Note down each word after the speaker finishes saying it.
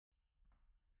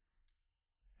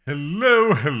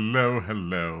Hello, hello,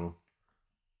 hello.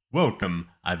 Welcome,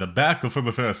 either back or for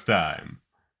the first time.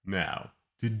 Now,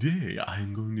 today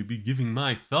I'm going to be giving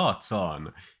my thoughts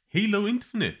on Halo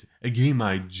Infinite, a game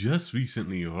I just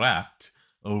recently wrapped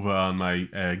over on my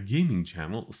gaming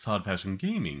channel, Sod Passion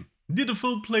Gaming. Did a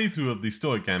full playthrough of the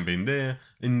story campaign there,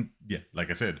 and yeah,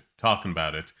 like I said, talking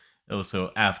about it.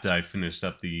 Also, after I finished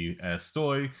up the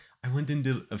story, I went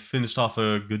and finished off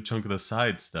a good chunk of the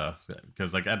side stuff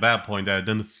because, like, at that point, I had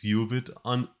done a few of it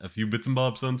on a few bits and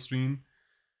bobs on stream,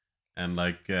 and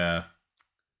I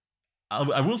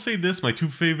will say this: my two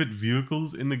favorite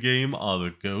vehicles in the game are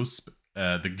the Ghost,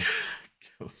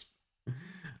 Ghost.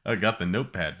 I got the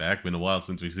notepad back. Been a while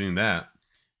since we've seen that.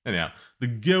 Anyhow, the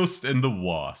Ghost and the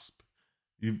Wasp.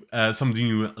 Something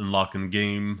you unlock in the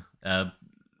game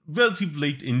relatively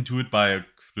late into it by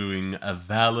accruing a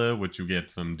valor, which you get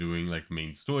from doing like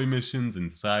main story missions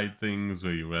and side things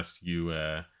where you rescue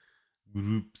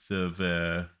groups of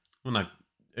not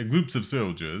groups of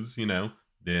soldiers.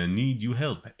 They need you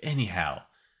help. Anyhow,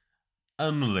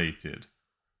 unrelated.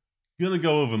 Gonna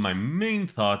go over my main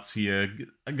thoughts here.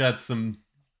 I got some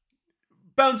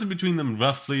bouncing between them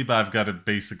roughly, but I've got it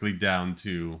basically down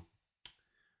to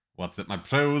what's it? My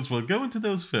pros. We'll go into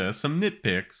those first. Some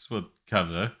nitpicks we'll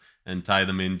cover and tie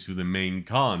them into the main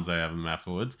cons I have them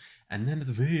afterwards. And then at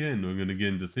the very end, we're gonna get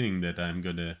into the thing that I'm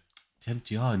gonna tempt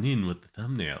you on in with the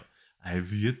thumbnail. I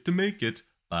have yet to make it,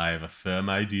 but I have a firm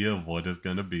idea of what it's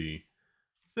gonna be.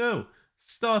 So,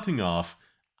 starting off,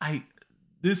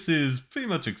 this is pretty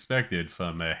much expected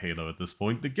from Halo at this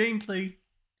point. The gameplay,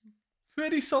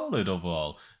 pretty solid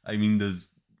overall. I mean,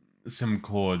 there's some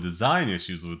core design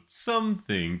issues with some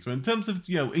things, but in terms of,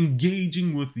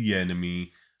 engaging with the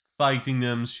enemy, fighting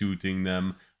them, shooting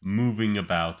them, moving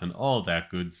about, and all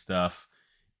that good stuff,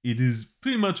 it is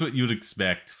pretty much what you'd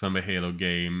expect from a Halo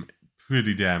game.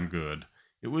 Pretty damn good.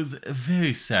 It was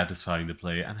very satisfying to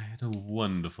play, and I had a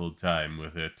wonderful time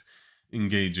with it.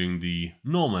 Engaging the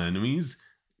normal enemies.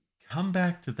 Come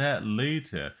back to that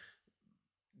later.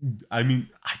 I mean,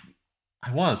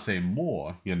 I want to say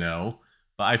more,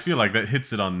 but I feel like that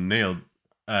hits it on the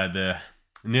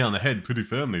nail on the head pretty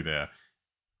firmly there.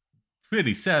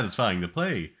 Pretty satisfying to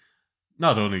play.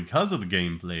 Not only because of the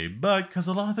gameplay, but because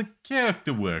a lot of the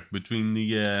character work between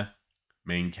the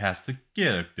main cast of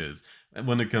characters. And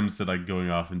when it comes to like going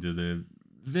off into the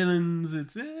villains,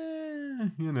 it's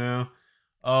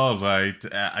alright.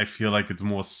 I feel like it's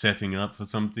more setting up for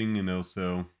something,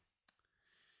 so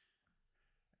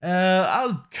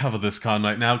I'll cover this con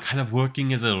right now, kind of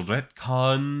working as a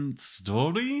retcon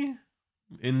story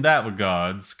in that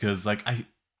regards, because like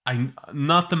I'm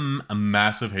not a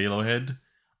massive Halo head.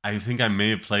 I think I may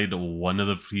have played one of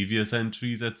the previous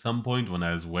entries at some point when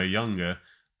I was way younger,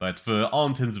 but for all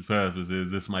intents and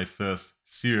purposes, this is my first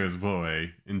serious foray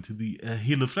into the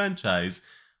Halo franchise.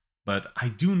 But I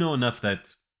do know enough that,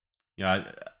 yeah,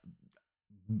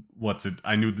 what's it?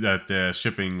 I knew that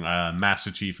shipping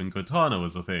Master Chief and Cortana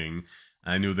was a thing.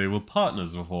 I knew they were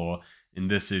partners before. In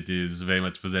this, it is very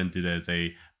much presented as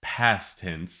a past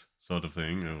tense sort of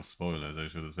thing. Oh, spoilers, I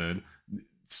should have said.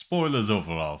 Spoilers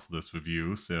overall for this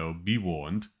review, so be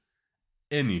warned.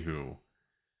 Anywho,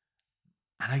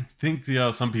 and I think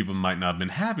some people might not have been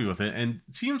happy with it, and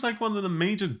it seems like one of the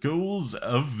major goals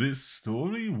of this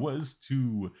story was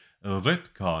to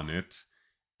retcon it,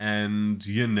 and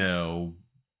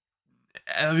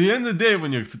at the end of the day,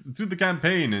 when you're through the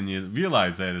campaign and you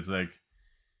realize that, it's like,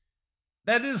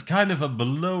 that is kind of a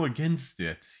blow against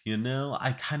it,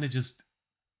 I kind of just...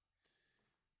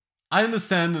 I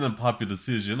understand an unpopular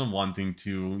decision and wanting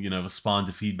to, respond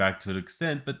to feedback to an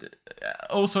extent, but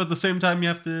also at the same time, you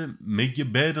have to make your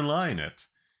bed and lie in it.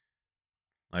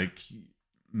 Like,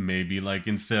 maybe, like,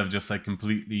 instead of just, like,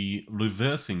 completely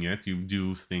reversing it, you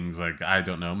do things like, I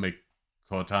don't know, make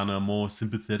Cortana a more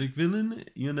sympathetic villain,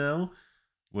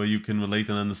 where you can relate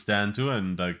and understand to,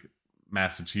 and, like,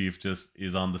 Master Chief just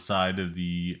is on the side of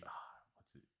the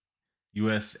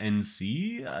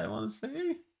USNC, I want to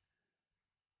say?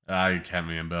 I can't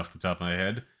remember off the top of my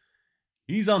head.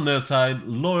 He's on their side,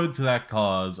 loyal to that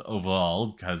cause overall,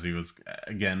 because he was,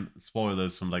 again,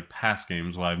 spoilers from like past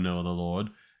games where I've known the Lord,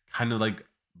 kind of like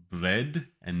bred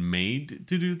and made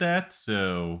to do that,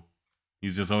 so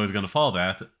he's just always going to follow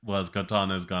that, whereas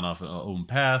Cortana's gone off her own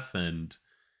path and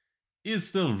is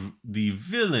still the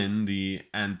villain, the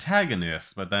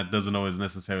antagonist, but that doesn't always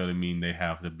necessarily mean they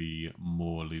have to be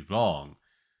morally wrong.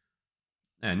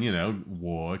 And,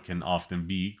 war can often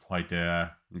be quite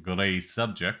a gray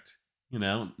subject.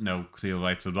 No clear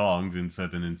rights or wrongs in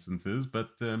certain instances, but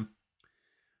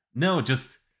no,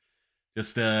 just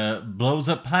blows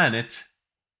up planet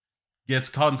gets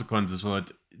consequences for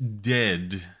it,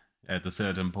 dead at a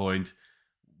certain point.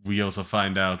 We also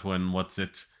find out when, one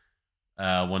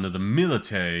of the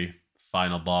military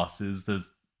final bosses,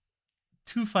 there's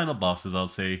two final bosses, I'll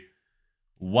say.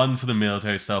 One for the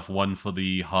military stuff, one for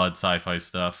the hard sci-fi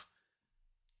stuff.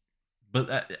 But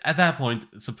at that point,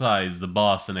 surprise, the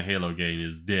boss in a Halo game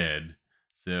is dead.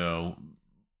 So,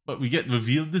 but we get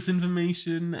revealed this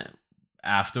information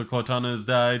after Cortana has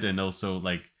died, and also,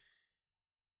 like,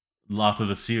 a lot of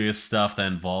the serious stuff that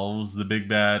involves the big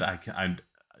bad. I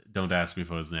don't ask me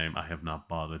for his name. I have not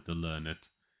bothered to learn it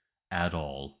at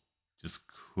all. Just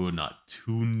could not.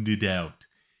 Tuned it out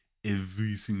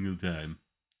every single time.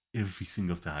 Every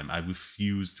single time. I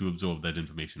refuse to absorb that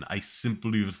information. I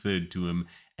simply referred to him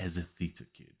as a theater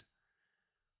kid.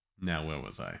 Now, where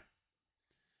was I?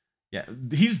 Yeah,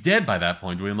 he's dead by that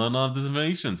point. We learn all of this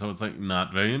information, so it's like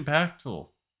not very impactful.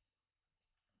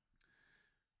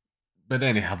 But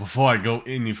anyhow, before I go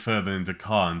any further into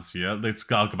cons here, let's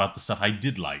talk about the stuff I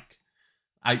did like.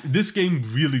 This game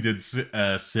really did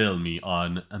sell me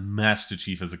on a Master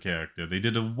Chief as a character. They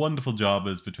did a wonderful job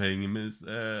as portraying him as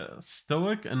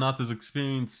stoic and not as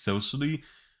experienced socially,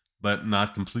 but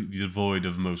not completely devoid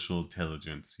of emotional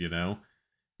intelligence, you know?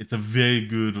 It's a very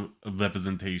good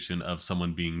representation of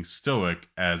someone being stoic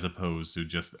as opposed to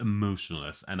just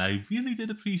emotionless, and I really did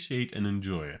appreciate and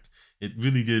enjoy it. It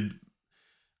really did.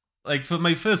 Like, for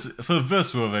the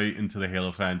first foray into the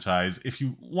Halo franchise, if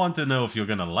you want to know if you're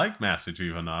gonna like Master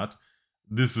Chief or not,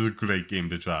 this is a great game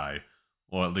to try.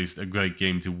 Or at least a great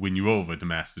game to win you over to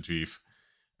Master Chief.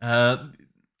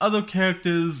 Other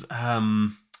characters,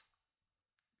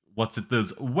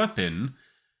 there's Weapon,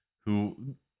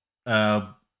 who,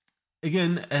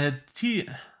 again,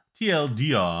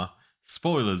 TLDR,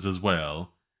 spoilers as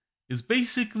well, is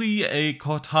basically a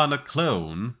Cortana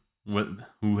clone,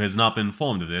 who has not been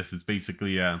informed of this. It's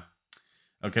basically,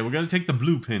 okay, we're going to take the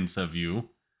blueprints of you,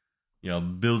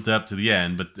 built up to the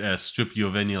end, but strip you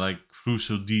of any, like,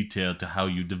 crucial detail to how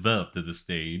you developed to the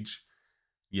stage,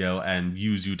 and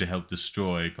use you to help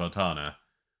destroy Cortana.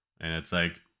 And it's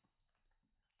like,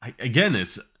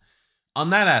 it's, on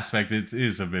that aspect, it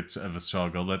is a bit of a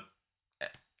struggle, but,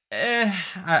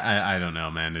 I don't know,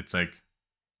 man. It's like,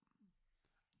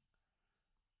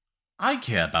 I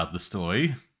care about the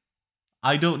story.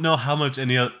 I don't know how much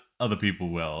any other people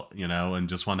will, and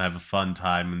just want to have a fun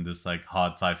time in this, like,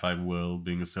 hard sci-fi world,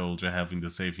 being a soldier, having to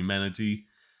save humanity.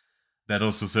 That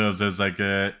also serves as, like,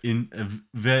 a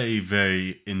very,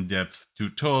 very in-depth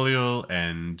tutorial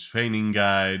and training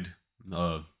guide,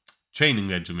 training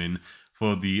regimen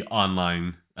for the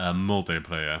online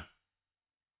multiplayer.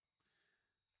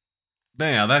 But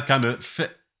yeah, that kind of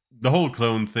fit. The whole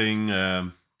clone thing,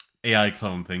 AI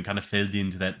clone thing, kind of filled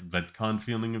into that retcon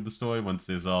feeling of the story once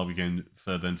there's all became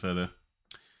further and further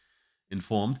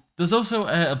informed. There's also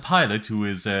a pilot who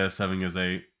is serving as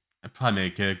a primary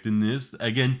character in this,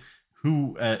 again,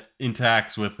 who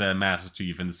interacts with Master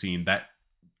Chief in the scene. That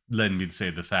led me to say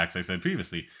the facts I said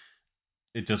previously.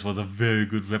 It just was a very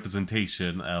good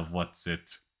representation of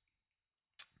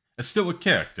a stoic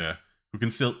character who can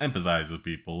still empathize with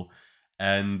people.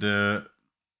 And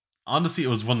honestly, it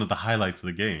was one of the highlights of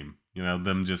the game.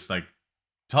 Them just, like,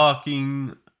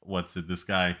 talking. This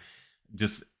guy,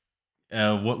 just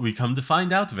what we come to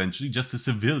find out eventually, just a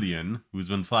civilian who's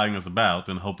been flying us about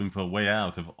and hoping for a way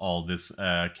out of all this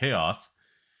chaos,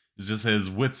 is just at his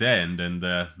wit's end, and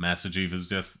Master Chief is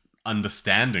just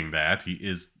understanding that he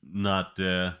is not.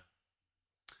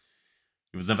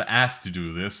 He was never asked to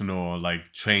do this, nor,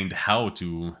 like, trained how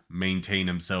to maintain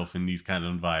himself in these kind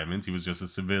of environments. He was just a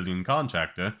civilian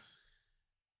contractor.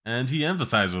 And he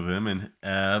empathized with him and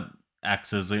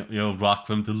acts as a rock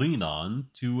for him to lean on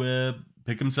to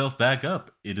pick himself back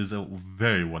up. It is a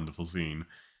very wonderful scene.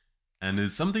 And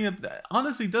it's something that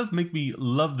honestly does make me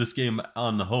love this game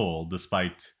on the whole,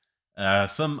 despite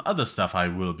some other stuff I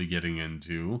will be getting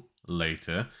into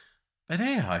later. But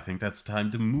hey, I think that's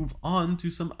time to move on to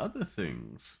some other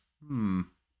things.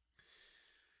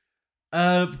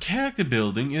 Character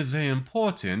building is very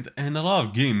important, and a lot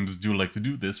of games do like to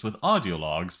do this with audio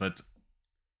logs, but,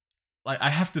 like, I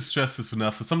have to stress this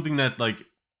enough for something that, like,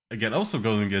 again, also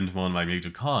going into one of my major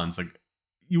cons, like,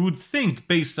 you would think,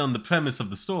 based on the premise of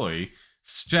the story,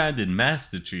 stranded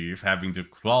Master Chief having to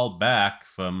crawl back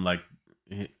from, like,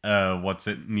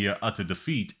 near utter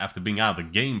defeat after being out of the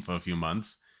game for a few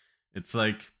months. It's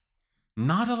like,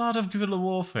 not a lot of guerrilla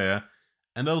warfare,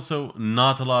 and also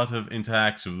not a lot of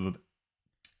interaction with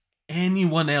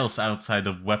anyone else outside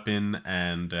of Weapon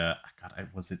and,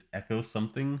 was it Echo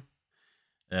something?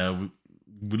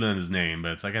 we learn his name,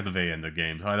 but it's like at the very end of the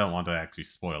game, so I don't want to actually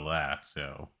spoil that.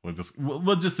 So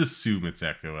we'll just assume it's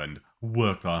Echo and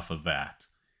work off of that.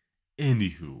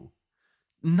 Anywho,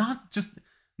 not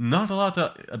a lot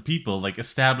of people, like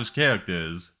established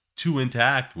characters, to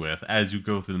interact with as you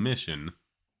go through the mission.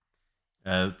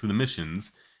 Through the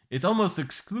missions, it's almost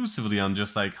exclusively on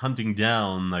just like hunting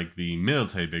down like the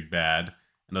military big bad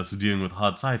and also dealing with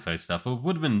hard sci-fi stuff. It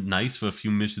would have been nice for a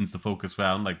few missions to focus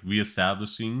around like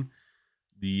reestablishing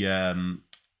the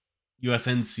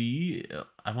USNC,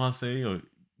 I want to say, or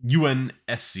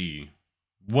UNSC,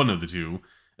 one of the two,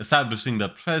 establishing the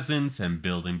presence and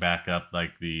building back up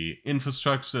like the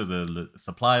infrastructure, the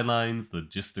supply lines,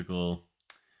 logistical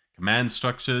command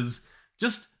structures.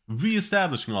 Just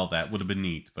reestablishing all that would have been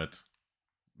neat, but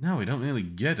no, we don't really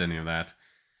get any of that.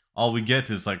 All we get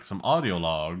is like some audio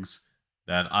logs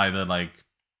that either like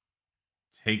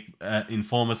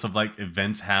inform us of like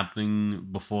events happening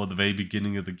before the very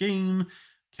beginning of the game,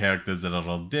 characters that are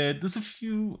all dead. There's a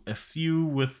few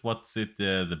with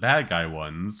the bad guy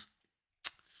ones,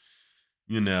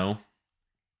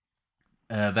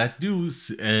 that do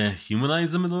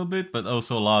humanize them a little bit, but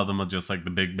also a lot of them are just like the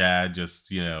big bad, just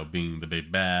being the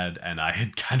big bad, and I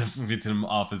had kind of written him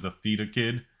off as a theater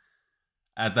kid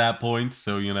at that point,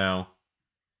 so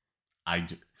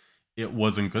it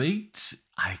wasn't great.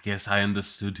 I guess I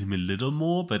understood him a little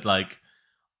more, but like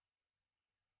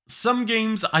some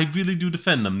games, I really do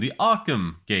defend them. The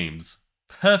Arkham games,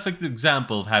 perfect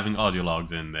example of having audio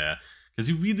logs in there, because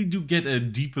you really do get a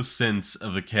deeper sense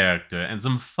of the character and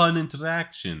some fun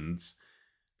interactions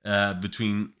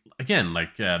between, again,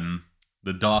 like the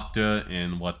Doctor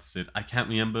in I can't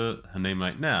remember her name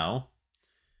right now.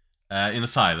 In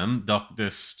Asylum, Doctor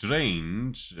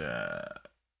Strange,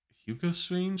 Hugo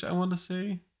Strange, I want to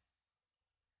say.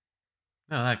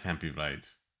 No, that can't be right.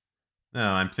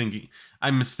 No,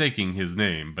 I'm mistaking his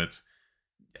name, but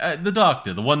the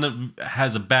Doctor, the one that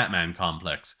has a Batman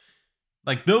complex.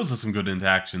 Like, those are some good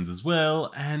interactions as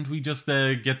well, and we just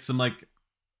get some, like,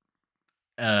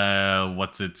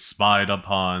 spied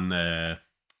upon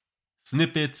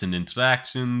snippets and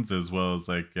interactions, as well as,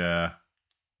 like,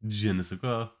 je ne sais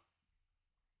quoi.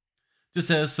 Just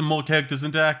has some more characters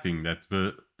interacting that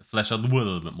flesh out the world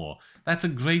a little bit more. That's a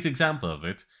great example of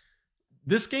it.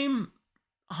 This game,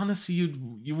 honestly,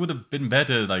 you would have been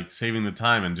better, like, saving the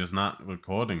time and just not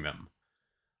recording them.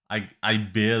 I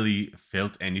barely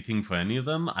felt anything for any of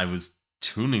them. I was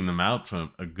tuning them out for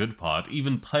a good part,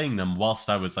 even playing them whilst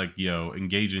I was like,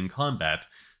 engaging in combat.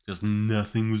 Just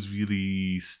nothing was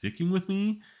really sticking with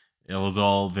me. It was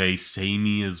all very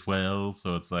samey as well,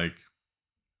 so it's like,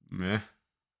 meh.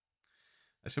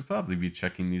 I should probably be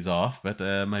checking these off, but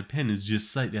my pen is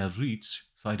just slightly out of reach,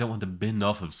 so I don't want to bend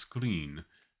off of screen.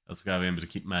 I also gotta remember to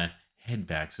keep my head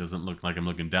back so it doesn't look like I'm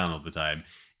looking down all the time.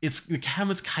 The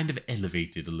camera's kind of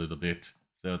elevated a little bit,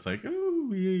 so it's like,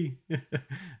 ooh, yay.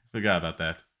 Forgot about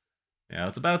that. Yeah,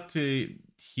 it's about to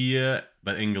here,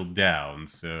 but angled down,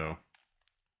 so.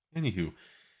 Anywho.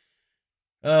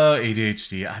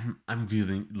 ADHD. I'm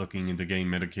really looking into getting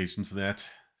medication for that.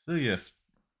 So yes.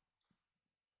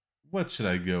 What should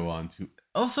I go on to?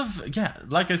 Also, yeah,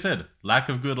 like I said, lack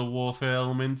of guerrilla warfare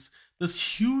elements. There's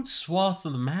huge swaths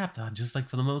of the map that are just, like,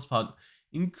 for the most part,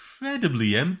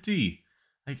 incredibly empty.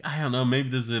 Like, I don't know, maybe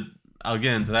I'll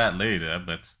get into that later,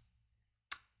 but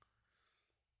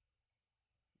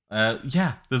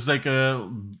yeah, there's like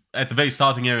at the very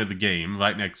starting area of the game,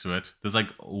 right next to it, there's like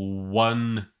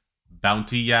one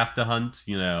bounty you have to hunt,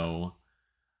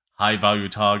 high value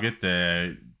target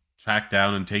to track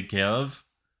down and take care of.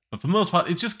 But for the most part,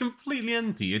 it's just completely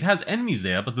empty. It has enemies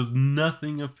there, but there's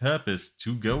nothing of purpose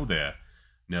to go there.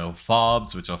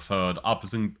 FOBs, which are for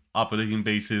operating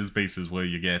bases where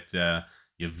you get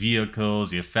your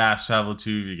vehicles, your fast travel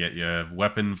tube, you get your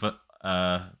weapon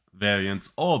variants,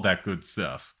 all that good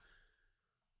stuff.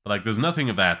 But like, there's nothing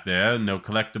of that there, no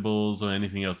collectibles or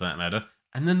anything else for that matter.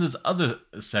 And then there's other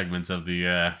segments of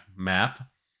the map,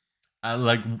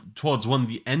 like towards one of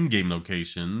the endgame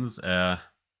locations, the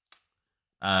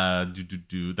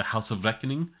House of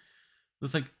Reckoning.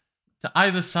 There's like, to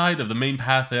either side of the main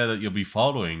path there that you'll be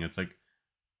following, it's like,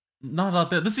 not out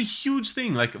there. There's a huge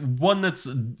thing, like one that's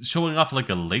showing off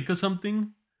like a lake or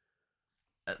something.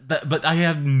 But I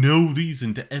have no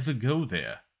reason to ever go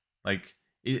there. Like,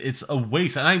 it's a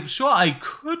waste. And I'm sure I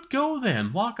could go there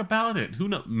and walk about it. Who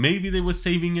knows? Maybe they were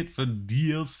saving it for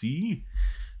DLC.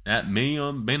 That may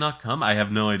or may not come. I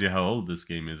have no idea how old this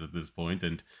game is at this point.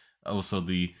 And also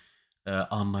the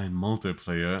online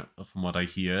multiplayer, from what I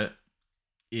hear,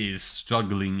 is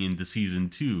struggling into Season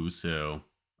 2. So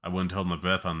I wouldn't hold my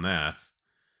breath on that.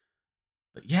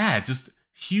 But yeah, just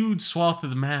huge swath of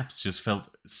the maps just felt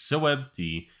so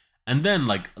empty. And then,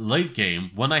 like, late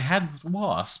game, when I had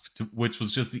Wasp, which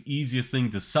was just the easiest thing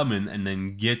to summon and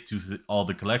then get to all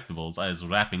the collectibles I was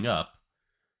wrapping up.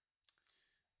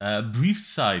 Brief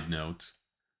side note,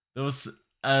 there was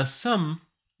some...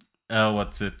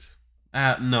 what's it?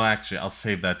 No, actually, I'll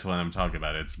save that to when I'm talking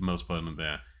about it. It's most important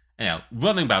there. Anyhow,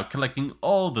 running about, collecting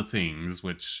all the things,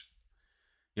 which...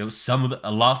 You know,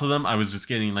 a lot of them I was just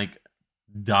getting, like,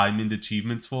 diamond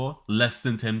achievements for. Less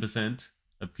than 10%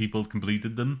 of people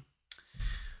completed them.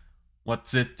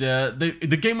 What's it?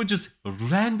 The game would just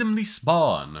randomly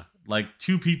spawn. Like,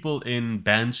 2 people in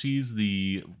Banshees,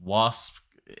 the Wasp...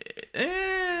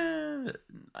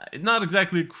 not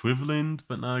exactly equivalent,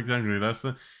 but not exactly less.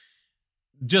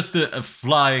 Just a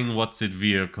flying what's-it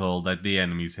vehicle that the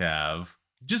enemies have.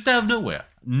 Just out of nowhere.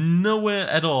 Nowhere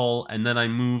at all, and then I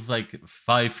move like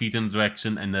 5 feet in a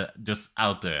direction and just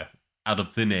out there, out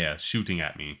of thin air, shooting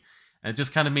at me. And it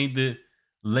just kind of made the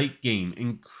late game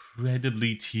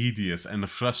incredibly tedious and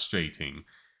frustrating.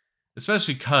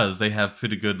 Especially because they have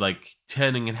pretty good like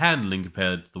turning and handling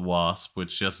compared to the Wasp,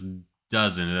 which just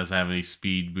doesn't. It doesn't have any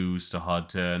speed boost or hard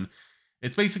turn.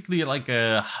 It's basically like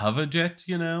a hover jet,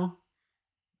 you know?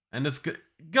 And it's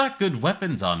got good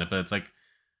weapons on it, but it's like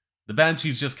the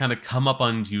Banshees just kind of come up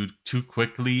on you too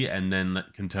quickly and then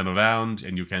can turn around,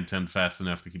 and you can't turn fast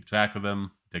enough to keep track of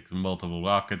them. It takes multiple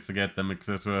rockets to get them,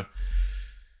 etc.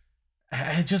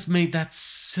 It just made that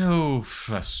so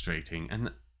frustrating.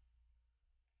 And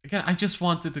again, I just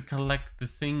wanted to collect the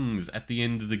things at the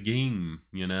end of the game,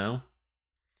 you know?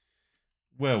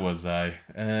 Where was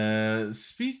I?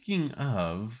 Speaking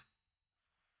of...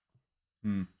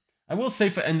 I will say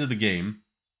for end of the game...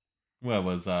 Where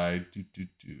was I?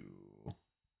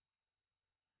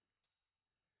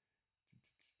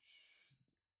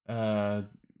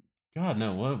 God,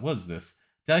 no, what was this?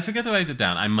 Did I forget to write it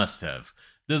down? I must have.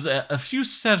 There's a few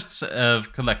sets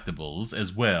of collectibles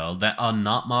as well that are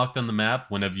not marked on the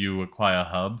map whenever you acquire a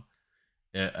hub.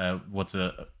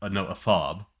 A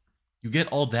fob. You get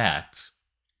all that,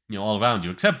 you know, all around you,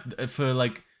 except for,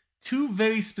 like, 2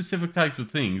 very specific types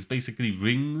of things. Basically,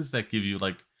 rings that give you,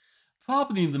 like,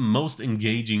 probably the most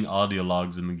engaging audio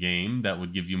logs in the game that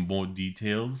would give you more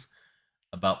details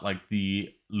about, like,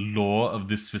 the lore of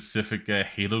this specific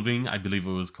Halo ring. I believe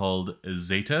it was called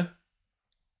Zeta.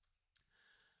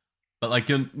 But, like,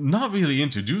 you're not really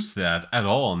introduced to that at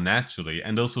all, naturally.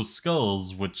 And also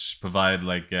skulls, which provide,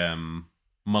 like,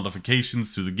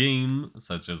 modifications to the game,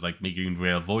 such as, like, making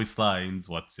rare voice lines,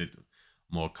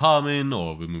 more common,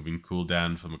 or removing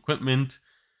cooldown from equipment.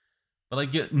 But,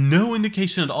 like, no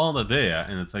indication at all that they're there,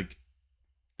 and it's like,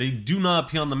 they do not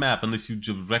appear on the map unless you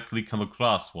directly come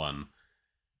across one.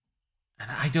 And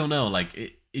I don't know, like,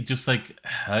 it just, like,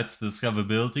 hurts the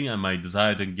discoverability and my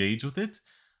desire to engage with it.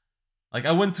 Like,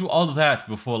 I went through all of that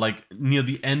before, like, near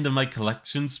the end of my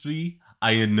collection spree,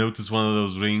 I had noticed one of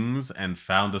those rings and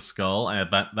found a skull,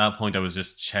 and at that point I was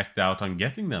just checked out on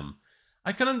getting them.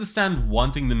 I can understand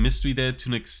wanting the mystery there to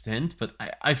an extent, but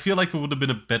I feel like it would have been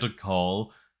a better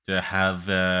call to have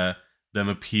them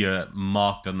appear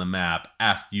marked on the map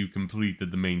after you completed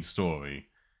the main story.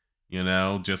 You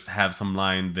know, just have some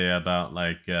line there about,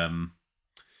 like,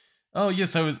 oh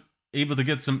yes, I was able to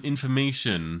get some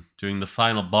information during the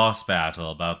final boss battle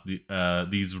about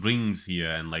these rings here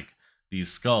and, like, these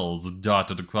skulls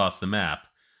dotted across the map.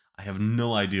 I have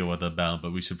no idea what they're about,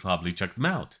 but we should probably check them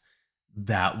out.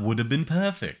 That would have been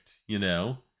perfect, you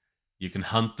know? You can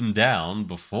hunt them down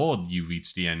before you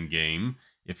reach the end game,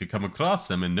 if you come across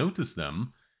them and notice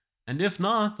them. And if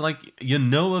not, like, you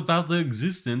know about their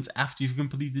existence after you've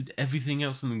completed everything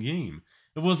else in the game.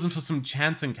 If it wasn't for some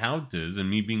chance encounters and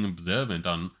me being observant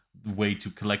on the way to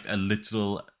collect a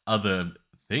little other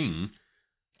thing,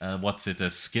 a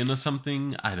skin or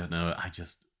something? I don't know,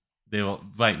 they were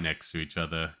right next to each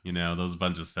other, you know, there was a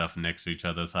bunch of stuff next to each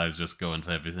other, so I was just going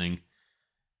for everything.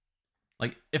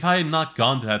 Like, if I had not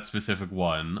gone to that specific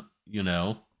one, you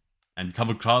know, and come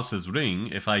across his ring,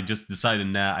 if I just decided,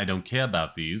 nah, I don't care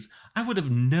about these, I would have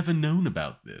never known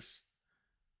about this.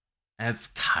 And it's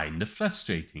kind of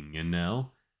frustrating, you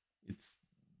know? It's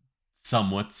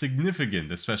somewhat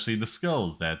significant, especially the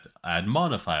skulls that add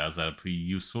modifiers that are pretty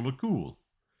useful or cool.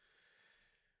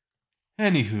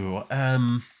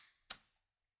 Anywho,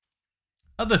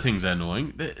 other things are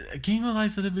annoying. The game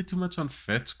relies a little bit too much on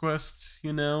fetch quests,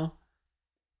 you know?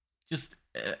 Just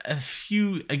a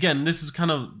few... Again, this is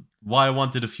kind of why I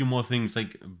wanted a few more things,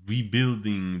 like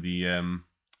rebuilding the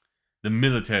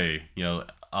military, you know,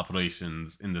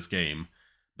 operations in this game.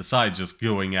 Besides just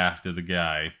going after the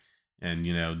guy and,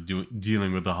 you know,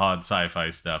 dealing with the hard sci-fi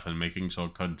stuff and making sure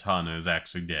Cortana is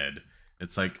actually dead.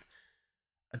 It's like,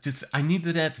 I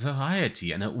needed that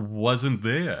variety, and it wasn't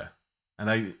there.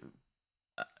 And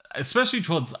especially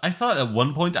towards, I thought at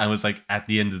one point I was like at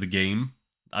the end of the game.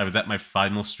 I was at my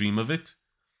final stream of it.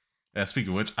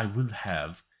 Speaking of which, I will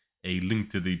have a link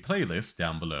to the playlist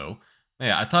down below.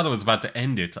 Yeah, I thought I was about to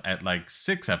end it at like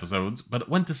 6 episodes, but it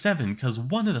went to 7 because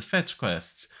one of the fetch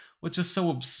quests was just so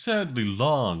absurdly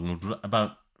long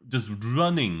about just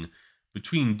running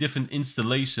between different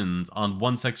installations on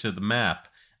one section of the map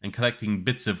and collecting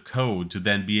bits of code to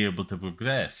then be able to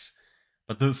progress.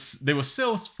 But they were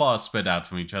so far spread out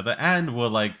from each other and were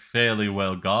like fairly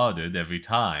well guarded every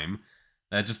time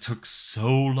that just took so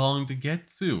long to get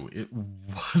through. It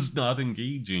was not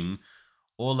engaging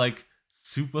or like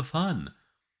super fun.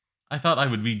 I thought I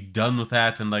would be done with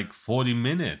that in like 40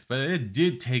 minutes, but it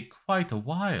did take quite a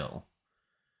while.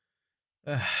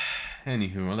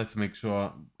 Anywho, let's make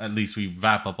sure at least we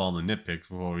wrap up all the nitpicks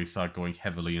before we start going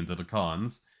heavily into the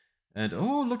cons. And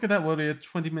oh, look at that, we're at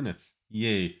 20 minutes.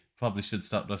 Yay, probably should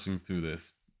stop rushing through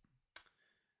this.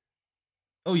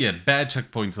 Oh yeah, bad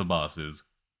checkpoints for bosses.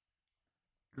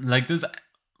 Like, there's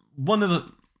one of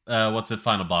the,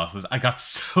 final bosses. I got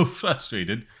so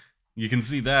frustrated. You can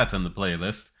see that on the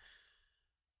playlist.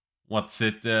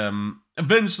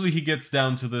 Eventually he gets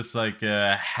down to this, like,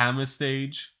 hammer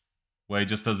stage, where he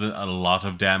just does a lot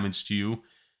of damage to you.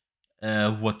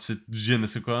 Je ne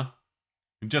sais quoi?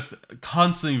 Just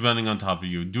constantly running on top of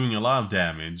you, doing a lot of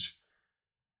damage.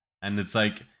 And it's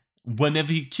like,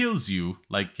 whenever he kills you,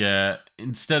 like,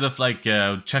 instead of, like,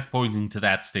 checkpointing to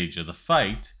that stage of the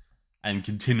fight and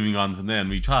continuing on from there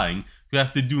and retrying, you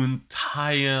have to do an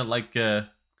entire, like,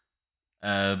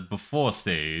 before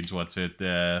stage,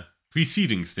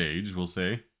 preceding stage, we'll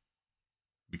say,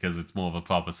 because it's more of a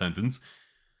proper sentence,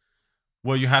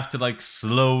 where you have to, like,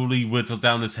 slowly whittle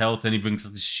down his health, and he brings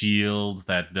up the shield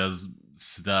that does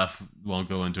stuff. Won't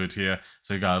go into it here.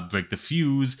 So you gotta break the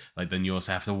fuse. Like, then you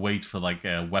also have to wait for, like,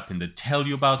 a weapon to tell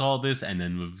you about all this, and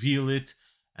then reveal it,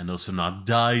 and also not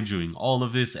die during all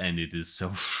of this, and it is so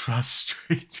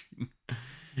frustrating.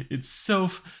 It's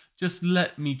so... Just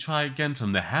let me try again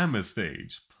from the hammer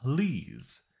stage,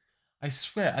 please. I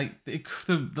swear,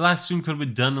 the last stream could have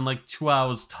been done in like 2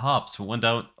 hours tops. It went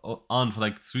on for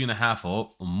like 3.5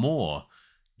 or more,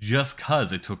 just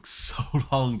cause it took so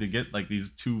long to get like these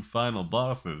 2 final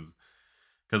bosses,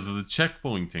 because of the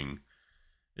checkpointing.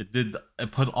 It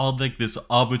put all like this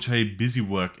arbitrary busy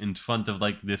work in front of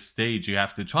like this stage you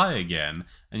have to try again,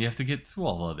 and you have to get through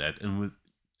all of that, and it was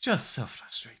just so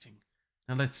frustrating.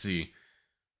 Now let's see.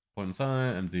 Point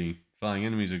inside, empty. Flying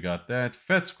enemies, we got that.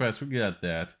 Fetch quest, we got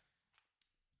that.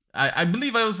 I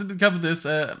believe I also did cover this.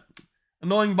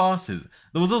 Annoying bosses.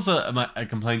 There was also a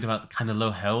complaint about kind of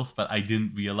low health, but I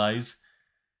didn't realize.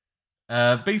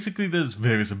 Basically, there's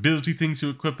various ability things you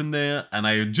equip in there, and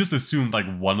I just assumed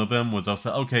like one of them was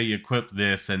also, okay, you equip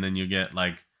this, and then you get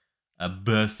like a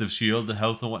burst of shield,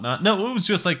 health, and whatnot. No, it was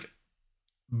just like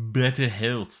better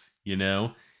health, you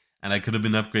know? And I could have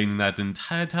been upgrading that the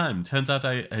entire time. Turns out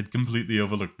I had completely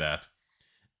overlooked that.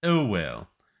 Oh well.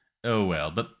 Oh well.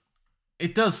 But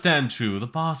it does stand true. The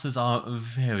bosses are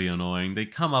very annoying. They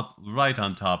come up right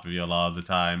on top of you a lot of the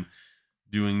time,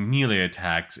 doing melee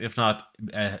attacks. If not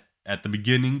at the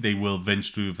beginning, they will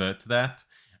eventually revert to that.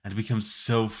 And it becomes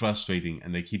so frustrating.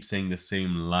 And they keep saying the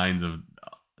same lines of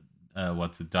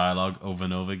dialogue over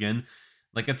and over again.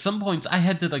 Like, at some points, I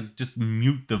had to, like, just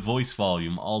mute the voice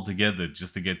volume altogether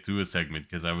just to get through a segment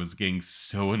because I was getting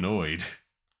so annoyed.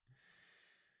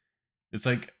 It's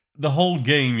like, the whole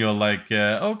game, you're like,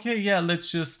 okay, yeah,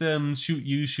 let's just shoot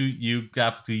you,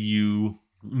 grapple you,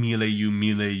 melee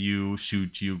you,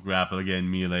 shoot you, grapple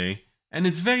again, melee. And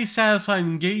it's very satisfying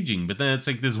and engaging, but then it's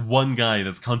like this one guy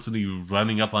that's constantly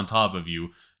running up on top of you,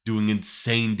 doing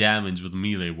insane damage with a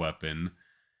melee weapon.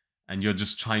 And you're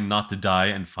just trying not to die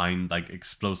and find, like,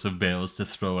 explosive barrels to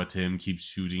throw at him, keep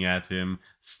shooting at him.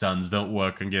 Stuns don't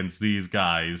work against these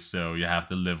guys, so you have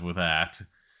to live with that.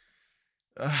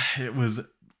 It was...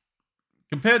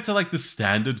 Compared to, like, the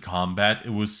standard combat, it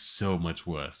was so much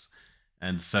worse.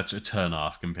 And such a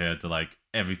turn-off compared to, like,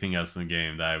 everything else in the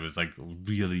game that I was, like,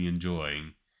 really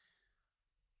enjoying.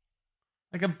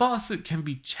 Like, a boss, it can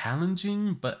be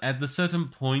challenging, but at a certain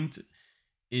point...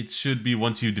 It should be,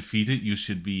 once you defeat it, you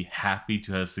should be happy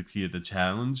to have succeeded the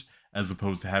challenge, as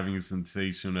opposed to having a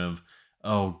sensation of,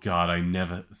 oh god,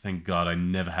 thank god I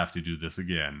never have to do this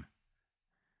again.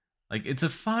 Like, it's a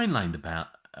fine line to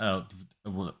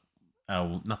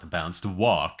not to balance, to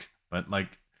walk, but,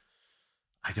 like,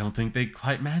 I don't think they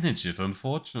quite managed it,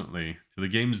 unfortunately, to the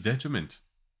game's detriment.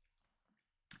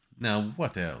 Now,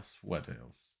 what else?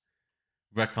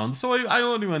 retcon. So I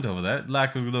already went over that.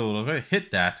 Lack of over.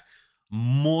 Hit that.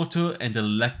 Mortar and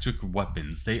electric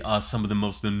weapons. They are some of the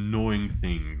most annoying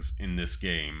things in this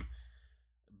game.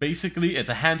 Basically, it's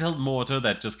a handheld mortar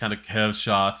that just kind of curves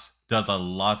shots, does a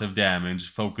lot of damage,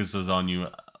 focuses on you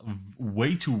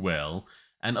way too well,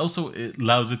 and also it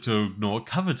allows it to ignore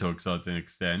cover to a certain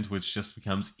extent, which just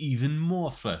becomes even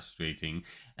more frustrating.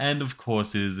 And of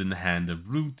course, it is in the hand of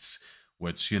brutes,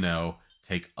 which, you know,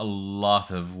 take a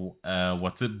lot of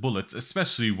bullets,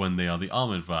 especially when they are the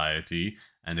armored variety,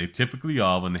 and they typically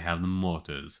are when they have the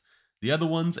mortars. The other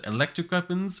ones, electric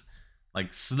weapons,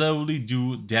 like slowly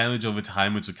do damage over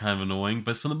time, which is kind of annoying,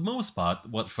 but for the most part,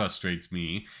 what frustrates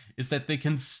me is that they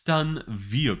can stun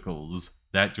vehicles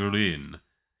that you're in.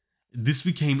 This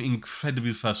became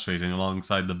incredibly frustrating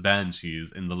alongside the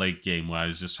Banshees in the late game, where I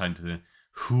was just trying to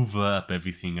hoover up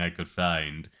everything I could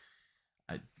find.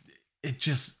 It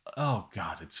just, oh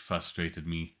god, it's frustrated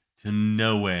me to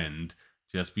no end.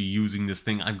 Just be using this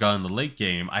thing I've got in the late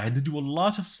game. I had to do a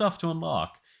lot of stuff to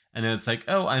unlock. And then it's like,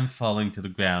 oh, I'm falling to the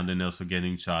ground and also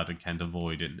getting shot and can't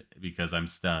avoid it because I'm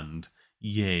stunned.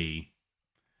 Yay.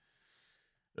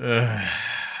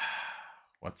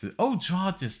 What's it? Oh, draw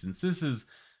distance. This is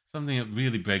something that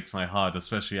really breaks my heart,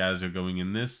 especially as you're going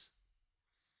in this.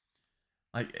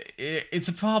 Like, it's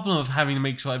a problem of having to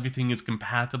make sure everything is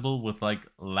compatible with, like,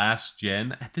 last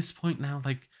gen. At this point now,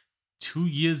 like, 2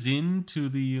 years into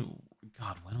the...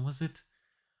 God, when was it?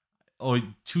 Or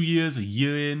 2 years, a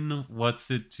year in, what's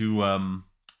it, to,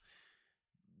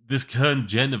 this current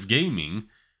gen of gaming.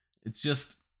 It's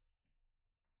just...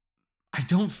 I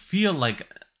don't feel like...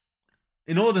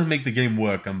 In order to make the game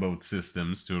work on both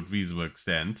systems to a reasonable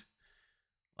extent,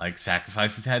 like,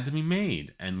 sacrifices had to be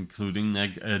made, including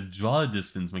like a draw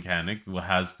distance mechanic that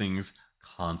has things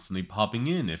constantly popping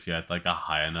in if you're at like a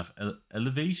high enough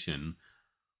elevation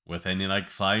with any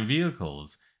like flying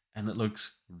vehicles, and it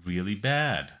looks really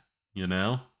bad, you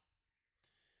know?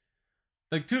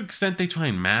 Like, to an extent, they try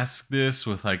and mask this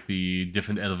with like the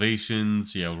different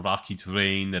elevations, you know, rocky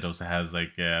terrain that also has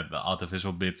like the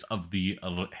artificial bits of the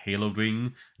halo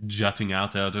ring jutting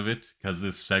out of it because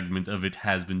this segment of it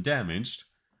has been damaged.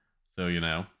 So, you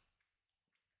know,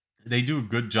 they do a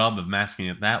good job of masking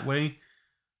it that way,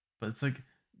 but it's like,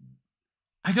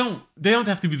 they don't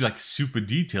have to be like super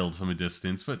detailed from a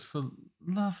distance, but for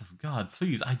love of God,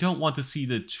 please, I don't want to see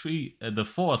the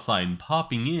forest line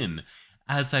popping in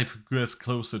as I progress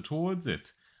closer towards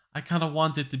it. I kind of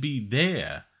want it to be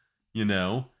there, you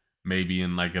know, maybe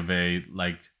in like a very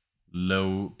like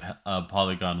low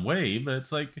polygon way, but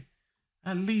it's like,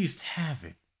 at least have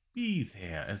it be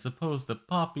there as opposed to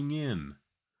popping in.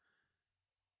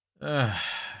 Like,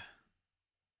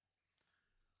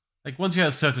 once you have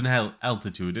a certain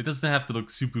altitude, it doesn't have to look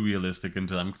super realistic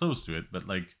until I'm close to it, but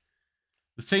like,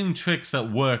 the same tricks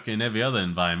that work in every other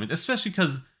environment, especially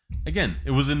because, again,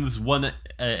 it was in this one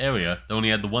area that only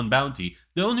had the one bounty.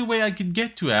 The only way I could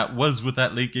get to it was with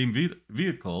that late game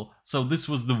vehicle, so this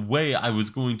was the way I was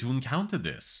going to encounter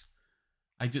this.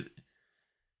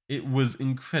 It was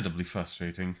incredibly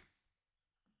frustrating.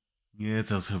 Yeah,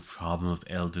 it's also a problem with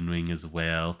Elden Ring as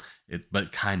well.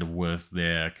 But kind of worse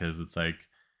there, because it's like,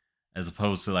 as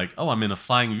opposed to like, oh, I'm in a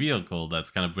flying vehicle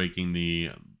that's kind of breaking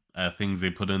the things they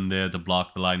put in there to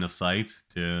block the line of sight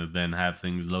to then have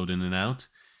things load in and out.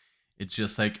 It's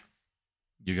just like,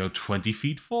 you go 20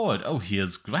 feet forward. Oh,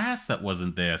 here's grass that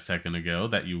wasn't there a second ago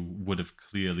that you would have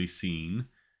clearly seen.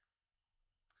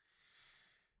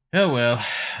 Oh well.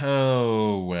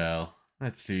 Oh well.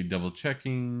 Let's see, double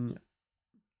checking.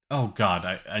 Oh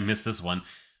god, I missed this one.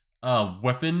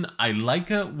 Weapon, I like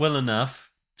her well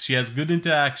enough. She has good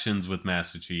interactions with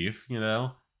Master Chief, you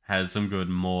know? Has some good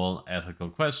moral, ethical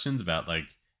questions about like,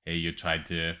 hey, you tried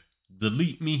to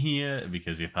delete me here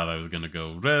because you thought I was gonna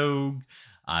go rogue.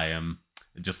 I am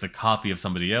just a copy of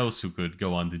somebody else who could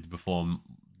go on to perform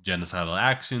genocidal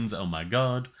actions. Oh my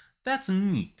god. That's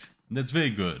neat. That's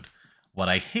very good. What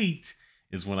I hate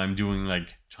is when I'm doing,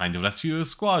 like, trying to rescue a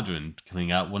squadron, killing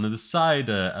out one of the side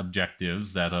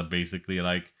objectives that are basically,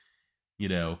 like, you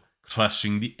know,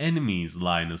 crushing the enemy's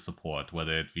line of support,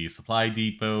 whether it be supply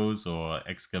depots or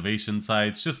excavation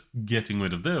sites, just getting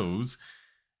rid of those.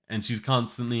 And she's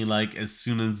constantly, like, as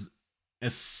soon, the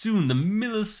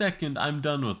millisecond I'm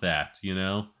done with that, you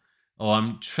know? Or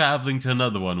I'm traveling to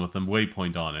another one with a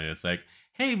waypoint on it, it's like,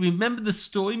 hey, remember the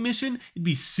story mission? It'd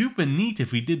be super neat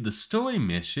if we did the story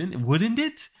mission, wouldn't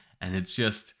it? And it's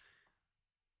just...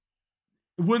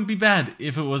 It wouldn't be bad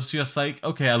if it was just like,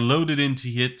 okay, I loaded into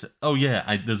it. Oh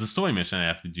yeah, there's a story mission I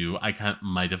have to do.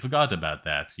 Might have forgot about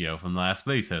that, you know, from the last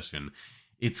play session.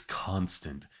 it's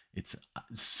constant. It's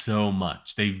so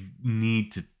much. They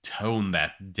need to tone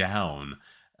that down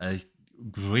a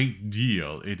great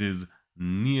deal. It is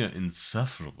near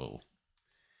insufferable.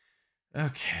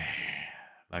 Okay.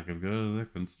 Lack of go,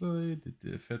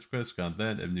 fetch quest, got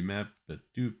that, empty map, but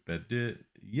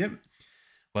yep.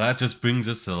 Well, that just brings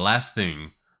us to the last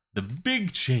thing. The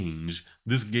big change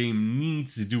this game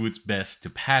needs to do its best to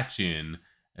patch in,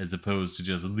 as opposed to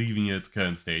just leaving it its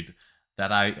current state,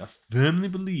 that I firmly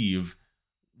believe,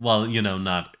 well,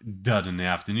 not done in the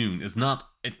afternoon, is not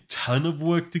a ton of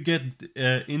work to get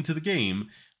into the game,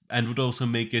 and would also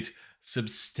make it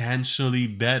substantially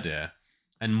better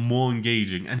and more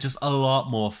engaging and just a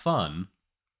lot more fun.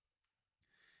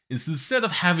 Is instead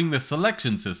of having the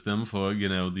selection system for,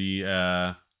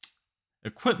 the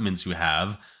equipments you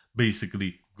have,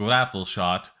 basically grapple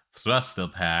shot, thruster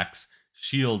packs,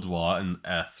 shield wall, and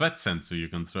a threat sensor you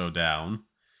can throw down,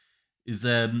 is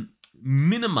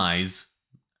minimize,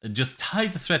 just tie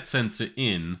the threat sensor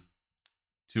in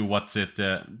to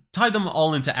tie them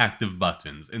all into active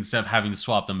buttons instead of having to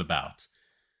swap them about.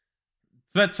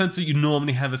 Threat sensor, you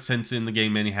normally have a sensor in the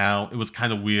game anyhow. It was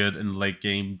kind of weird in the late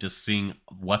game just seeing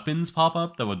weapons pop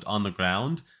up that were on the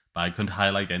ground, but I couldn't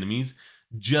highlight enemies.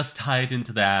 Just tie it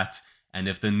into that, and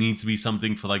if there needs to be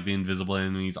something for like the invisible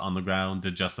enemies on the ground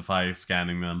to justify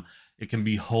scanning them, it can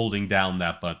be holding down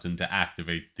that button to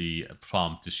activate the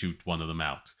prompt to shoot one of them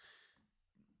out.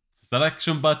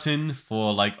 Selection button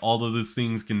for like all of those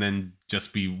things can then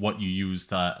just be what you use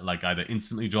to like either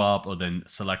instantly drop or then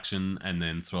selection and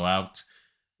then throw out.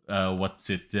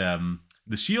 The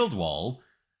shield wall,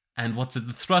 and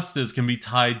the thrusters can be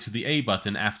tied to the A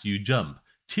button after you jump.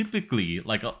 Typically,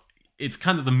 it's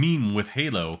kind of the meme with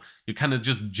Halo. You're kind of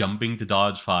just jumping to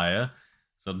dodge fire.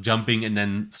 So jumping and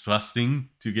then thrusting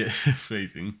to get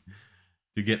phrasing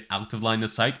to get out of line of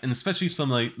sight. And especially some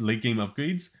like late game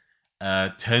upgrades,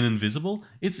 turn invisible.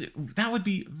 That would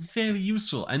be very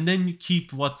useful. And then you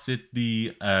keep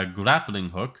the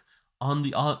grappling hook on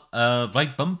the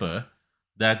right bumper.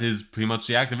 That is pretty much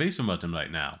the activation button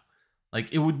right now.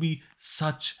 Like, it would be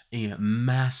such a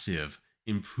massive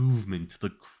improvement to the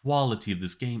quality of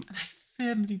this game, and I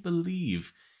firmly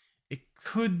believe it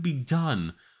could be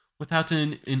done without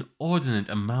an inordinate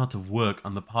amount of work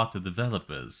on the part of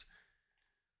developers.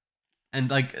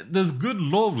 And, there's good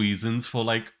lore reasons for,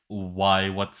 why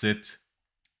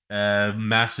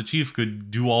Master Chief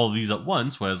could do all of these at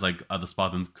once, whereas, other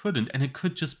Spartans couldn't, and it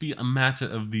could just be a matter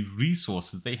of the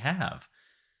resources they have.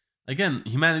 Again,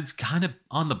 humanity's kind of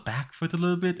on the back foot a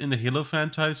little bit in the Halo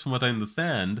franchise, from what I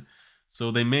understand,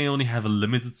 so they may only have a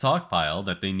limited stockpile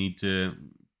that they need to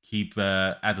keep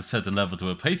at a certain level to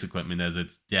replace equipment as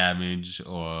it's damaged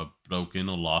or broken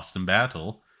or lost in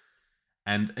battle.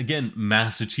 And again,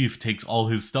 Master Chief takes all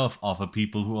his stuff off of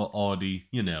people who are already,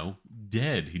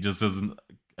 dead. He just doesn't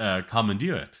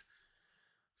commandeer it.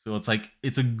 So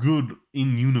it's a good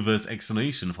in-universe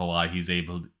explanation for why he's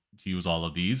able to use all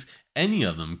of these. Any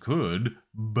of them could,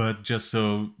 but just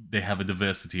so they have a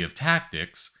diversity of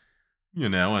tactics,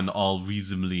 and all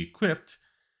reasonably equipped,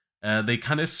 they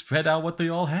kind of spread out what they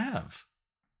all have.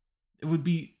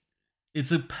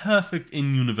 It's a perfect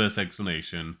in-universe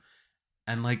explanation,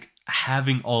 and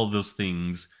having all of those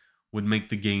things would make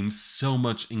the game so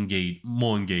much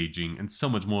more engaging and so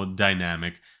much more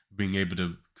dynamic, being able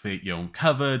to create your own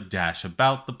cover, dash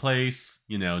about the place,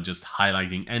 just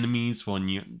highlighting enemies when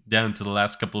you down to the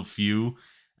last couple of few,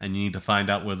 and you need to find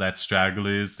out where that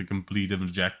straggler is to complete an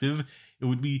objective. It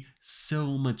would be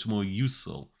so much more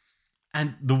useful.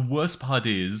 And the worst part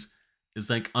is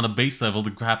on a base level,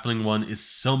 the grappling one is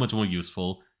so much more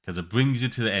useful because it brings you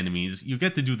to the enemies. You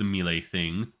get to do the melee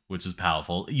thing, which is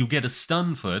powerful. You get a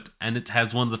stun for it, and it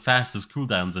has one of the fastest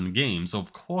cooldowns in the game, so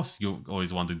of course you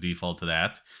always want to default to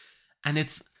that. And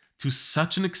it's to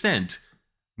such an extent.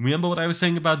 Remember what I was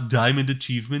saying about diamond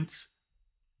achievements?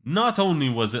 Not only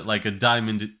was it a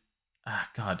diamond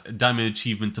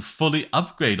achievement to fully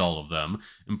upgrade all of them,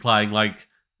 implying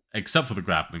except for the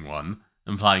grappling one,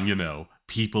 implying,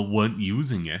 people weren't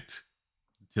using it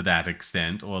to that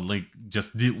extent, or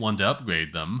just didn't want to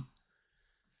upgrade them.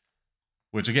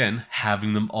 Which again,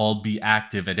 having them all be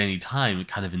active at any time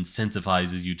kind of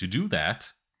incentivizes you to do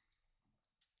that.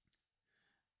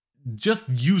 Just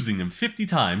using them 50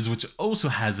 times, which also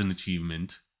has an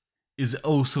achievement, is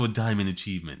also a diamond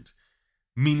achievement.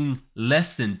 Meaning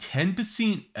less than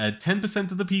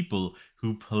 10% of the people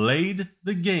who played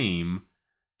the game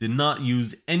did not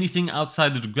use anything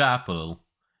outside of the grapple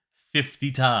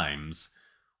 50 times.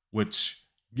 Which,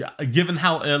 given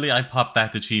how early I popped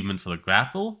that achievement for the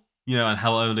grapple, and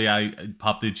how early I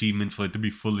popped the achievement for it to be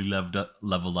fully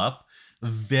leveled up,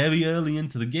 very early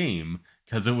into the game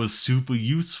because it was super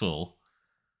useful.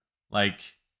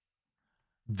 Like,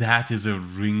 that is a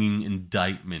ringing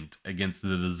indictment against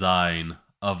the design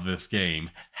of this game,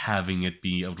 having it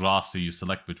be a roster you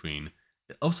select between.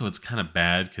 Also, it's kind of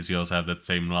bad because you also have that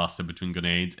same roster between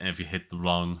grenades, and if you hit the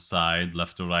wrong side,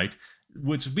 left or right,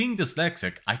 which, being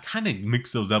dyslexic, I kind of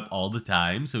mix those up all the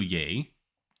time, so yay.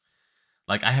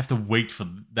 Like, I have to wait for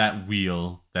that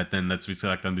wheel that then lets me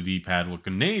select on the D-pad what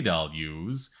grenade I'll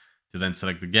use to then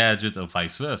select the gadget, or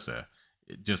vice versa.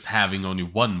 Just having only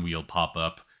one wheel pop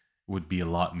up would be a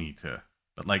lot neater.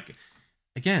 But, like,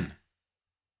 again,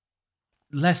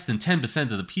 less than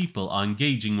 10% of the people are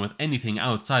engaging with anything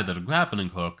outside of the grappling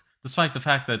hook, despite the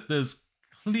fact that there's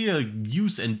clear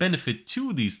use and benefit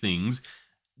to these things.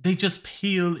 They just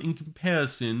pale in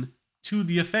comparison to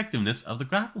the effectiveness of the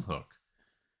grapple hook.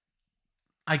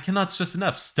 I cannot stress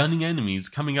enough, stunning enemies,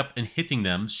 coming up and hitting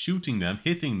them, shooting them,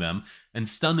 hitting them, and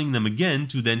stunning them again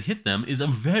to then hit them is a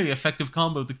very effective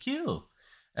combo to kill.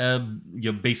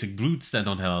 Your basic brutes that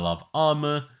don't have a lot of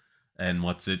armor, and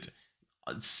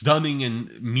stunning and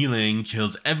meleeing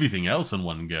kills everything else in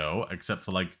one go, except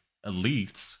for, like,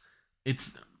 elites.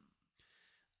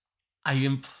 I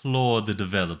implore the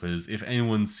developers, if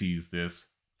anyone sees this,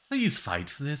 please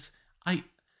fight for this.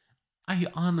 I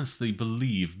honestly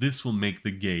believe this will make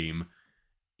the game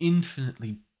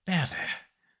infinitely better.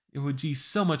 It would be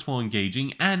so much more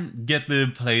engaging and get the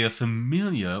player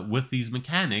familiar with these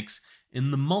mechanics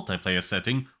in the multiplayer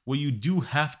setting where you do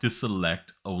have to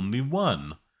select only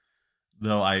one.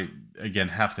 Though I, again,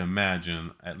 have to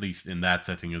imagine, at least in that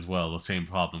setting as well, the same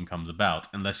problem comes about,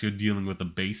 unless you're dealing with the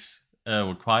base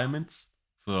requirements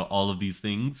for all of these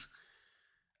things.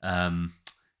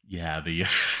 Yeah, the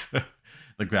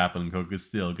the grappling hook is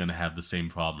still going to have the same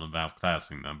problem of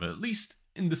outclassing them, but at least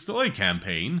in the story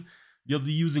campaign, you'll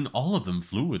be using all of them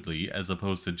fluidly as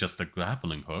opposed to just the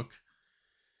grappling hook.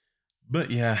 But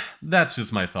yeah, that's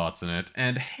just my thoughts on it,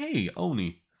 and hey,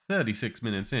 only 36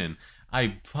 minutes in.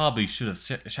 I probably should have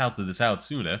shouted this out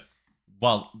sooner.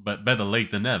 Well, but better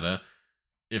late than never,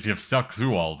 if you've stuck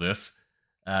through all this.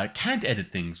 Can't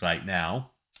edit things right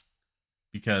now,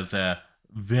 because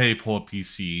very poor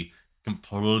PC,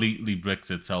 completely bricks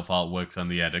itself out, works on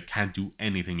the edit, can't do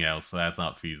anything else, so that's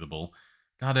not feasible.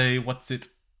 Got a,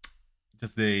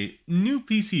 just a new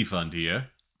PC fund here.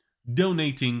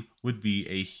 Donating would be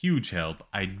a huge help,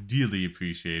 ideally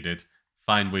appreciate it.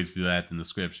 Find ways to do that in the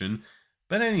description.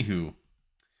 But anywho,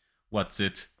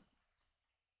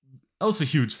 also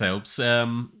huge helps,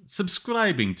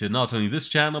 subscribing to not only this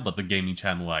channel, but the gaming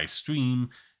channel I stream.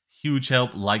 Huge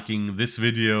help liking this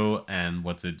video and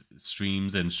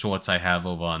streams and shorts I have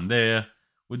over on there.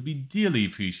 Would be dearly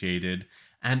appreciated.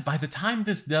 And by the time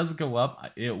this does go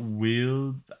up, it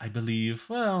will, I believe,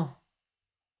 well,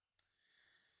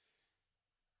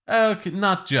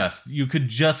 not just. You could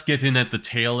just get in at the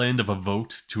tail end of a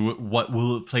vote to what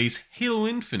will replace Halo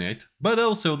Infinite, but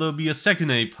also there'll be a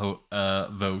secondary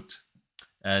vote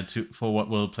for what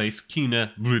will replace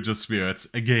Kena Bridge of Spirits,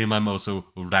 a game I'm also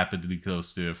rapidly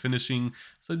close to finishing.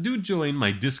 So do join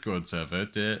my Discord server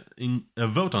to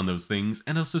vote on those things,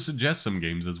 and also suggest some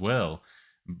games as well.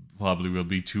 Probably will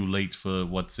be too late for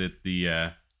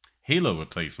the Halo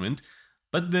replacement,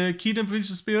 but the Kena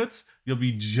Bridge of Spirits, you'll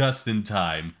be just in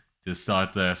time to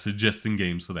start suggesting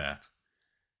games for that.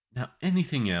 Now,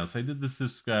 anything else? I did the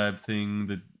subscribe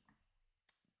thing.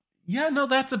 Yeah, no,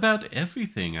 that's about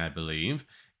everything, I believe.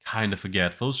 Kind of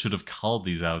forgetful, should have called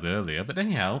these out earlier. But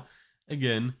anyhow,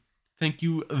 again, thank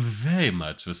you very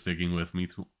much for sticking with me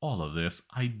through all of this.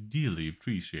 I dearly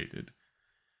appreciate it.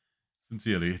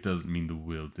 Sincerely, it does mean the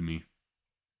world to me.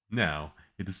 Now,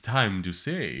 it is time to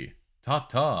say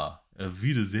ta-ta, auf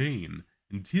Wiedersehen,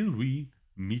 until we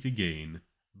meet again.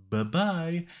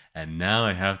 Bye-bye. And now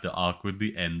I have to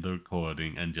awkwardly end the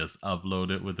recording and just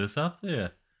upload it with this up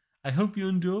there. I hope you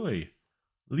enjoy.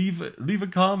 Leave a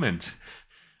comment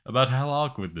about how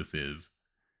awkward this is.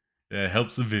 It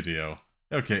helps the video.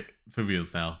 Okay, for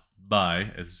reals now.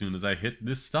 Bye, as soon as I hit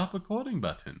this stop recording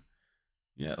button.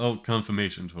 Yeah,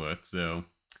 confirmation for it, so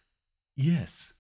yes.